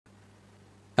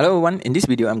Hello everyone, in this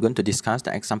video I'm going to discuss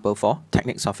the example for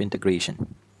techniques of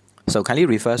integration. So kindly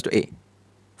refers to A.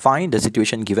 Find the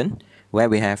situation given where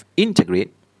we have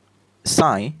integrate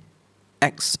sine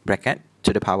x bracket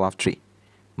to the power of 3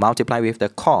 multiply with the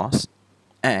cos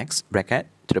x bracket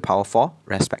to the power of 4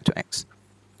 respect to x.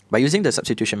 By using the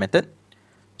substitution method,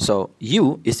 so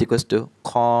u is equals to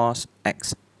cos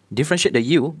x. Differentiate the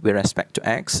u with respect to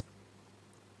x.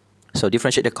 So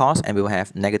differentiate the cos and we will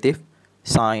have negative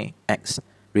sine x.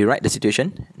 Rewrite the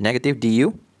situation, negative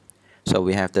du. So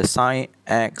we have the sine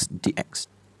x dx.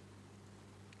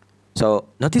 So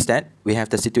notice that we have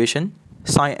the situation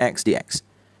sine x dx.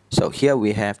 So here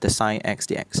we have the sine x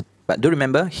dx. But do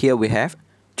remember, here we have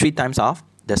 3 times of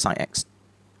the sine x.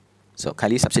 So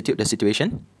kindly substitute the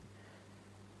situation.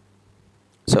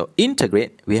 So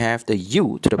integrate, we have the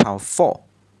u to the power of 4.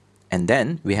 And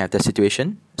then we have the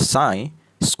situation sine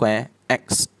square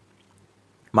x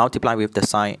multiply with the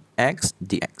sine x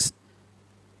dx.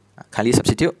 Kindly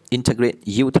substitute, integrate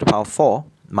u to the power of 4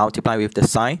 multiply with the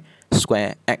sine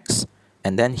square x.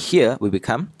 And then here will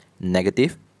become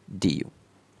negative du.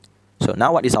 So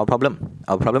now what is our problem?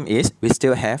 Our problem is we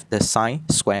still have the sine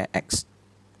square x.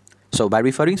 So by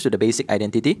referring to the basic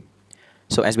identity,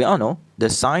 so as we all know, the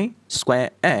sine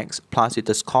square x plus with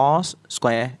the cos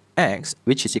square x,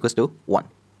 which is equals to 1.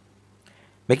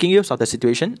 Making use of the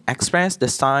situation, express the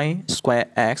sine square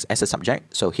x as a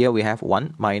subject. So here we have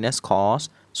 1 minus cos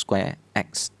square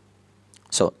x.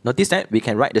 So notice that we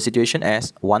can write the situation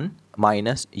as 1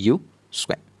 minus u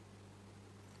squared.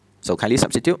 So kindly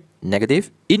substitute,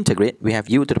 negative, integrate, we have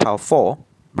u to the power of 4,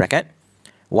 bracket,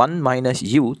 1 minus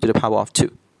u to the power of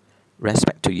 2,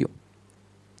 respect to u.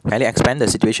 Kindly expand the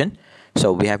situation.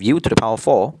 So we have u to the power of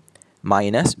 4,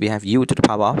 minus, we have u to the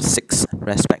power of 6,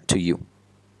 respect to u.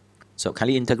 So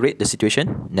kindly integrate the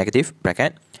situation, negative,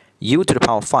 bracket, u to the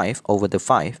power of 5 over the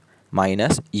 5,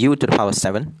 minus u to the power of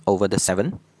 7 over the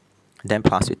 7, then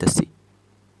plus with the c.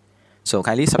 So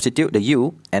kindly substitute the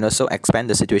u and also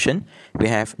expand the situation. We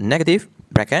have negative,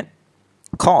 bracket,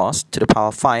 cos to the power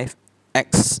of 5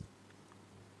 x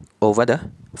over the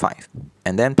 5.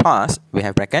 And then plus, we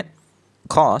have bracket,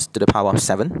 cos to the power of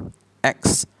 7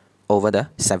 x over the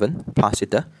 7 plus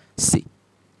with the c.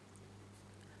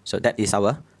 So that is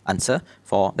our answer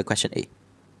for the question A.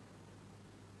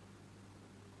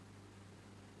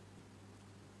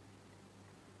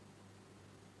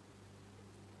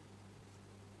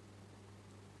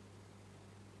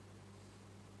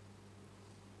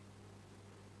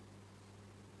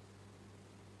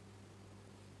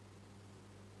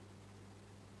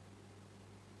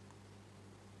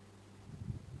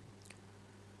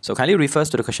 So kindly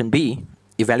refers to the question B.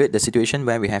 Evaluate the situation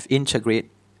where we have integrate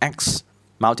x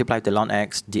multiply the ln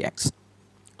x dx.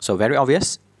 So very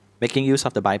obvious, making use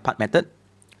of the by part method.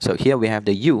 So here we have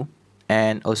the u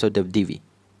and also the dv.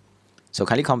 So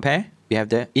kindly compare, we have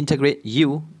the integrate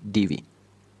u dv.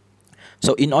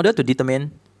 So in order to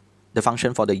determine the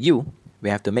function for the u,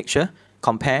 we have to make sure,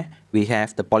 compare, we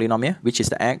have the polynomial, which is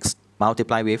the x,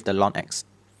 multiply with the ln x.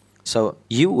 So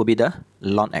u will be the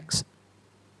ln x.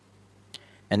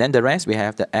 And then the rest, we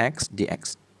have the x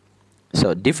dx.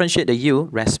 So differentiate the u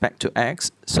respect to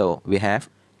x. So we have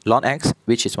ln x,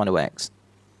 which is 1 over x.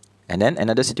 And then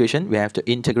another situation, we have to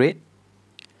integrate.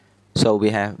 So we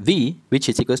have v, which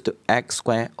is equals to x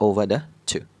squared over the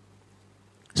 2.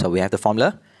 So we have the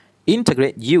formula,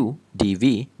 integrate u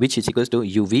dv, which is equals to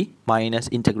uv minus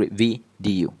integrate v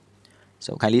du.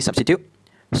 So kindly substitute.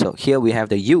 So here we have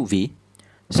the uv.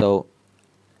 So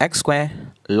x squared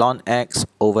ln x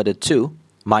over the 2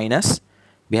 minus,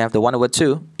 we have the 1 over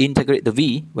 2, integrate the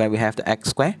v where we have the x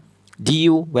squared,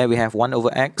 du where we have 1 over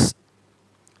x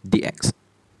dx.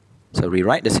 So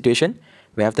rewrite the situation,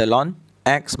 we have the ln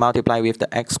x multiply with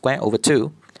the x squared over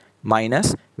 2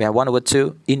 minus, we have 1 over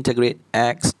 2, integrate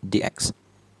x dx.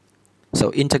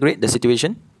 So integrate the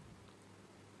situation.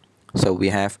 So we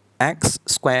have x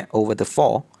squared over the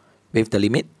 4 with the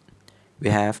limit,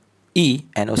 we have e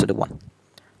and also the 1.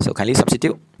 So kindly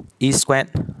substitute, e squared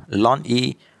ln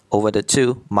e over the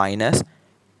 2 minus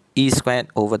e squared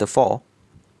over the 4.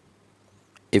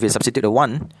 If we substitute the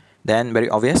 1, then very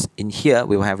obvious, in here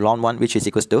we will have ln 1, which is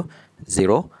equals to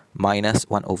 0 minus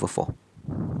 1 over 4.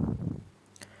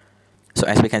 So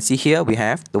as we can see here, we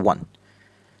have the 1.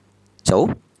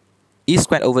 So e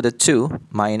squared over the 2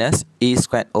 minus e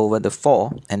squared over the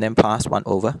 4, and then plus 1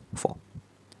 over 4.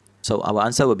 So our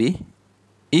answer will be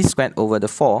e squared over the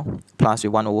 4 plus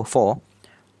with 1 over 4,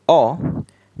 or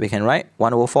we can write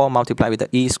 1 over 4 multiplied with the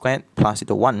e squared plus with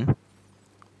the 1,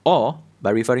 or by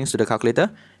referring to the calculator,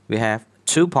 we have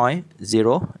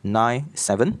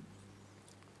 2.097,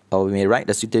 or we may write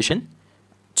the situation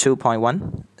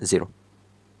 2.10.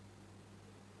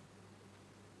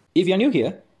 If you are new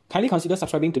here, kindly consider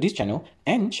subscribing to this channel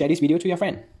and share this video to your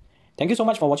friend. Thank you so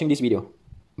much for watching this video.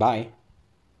 Bye.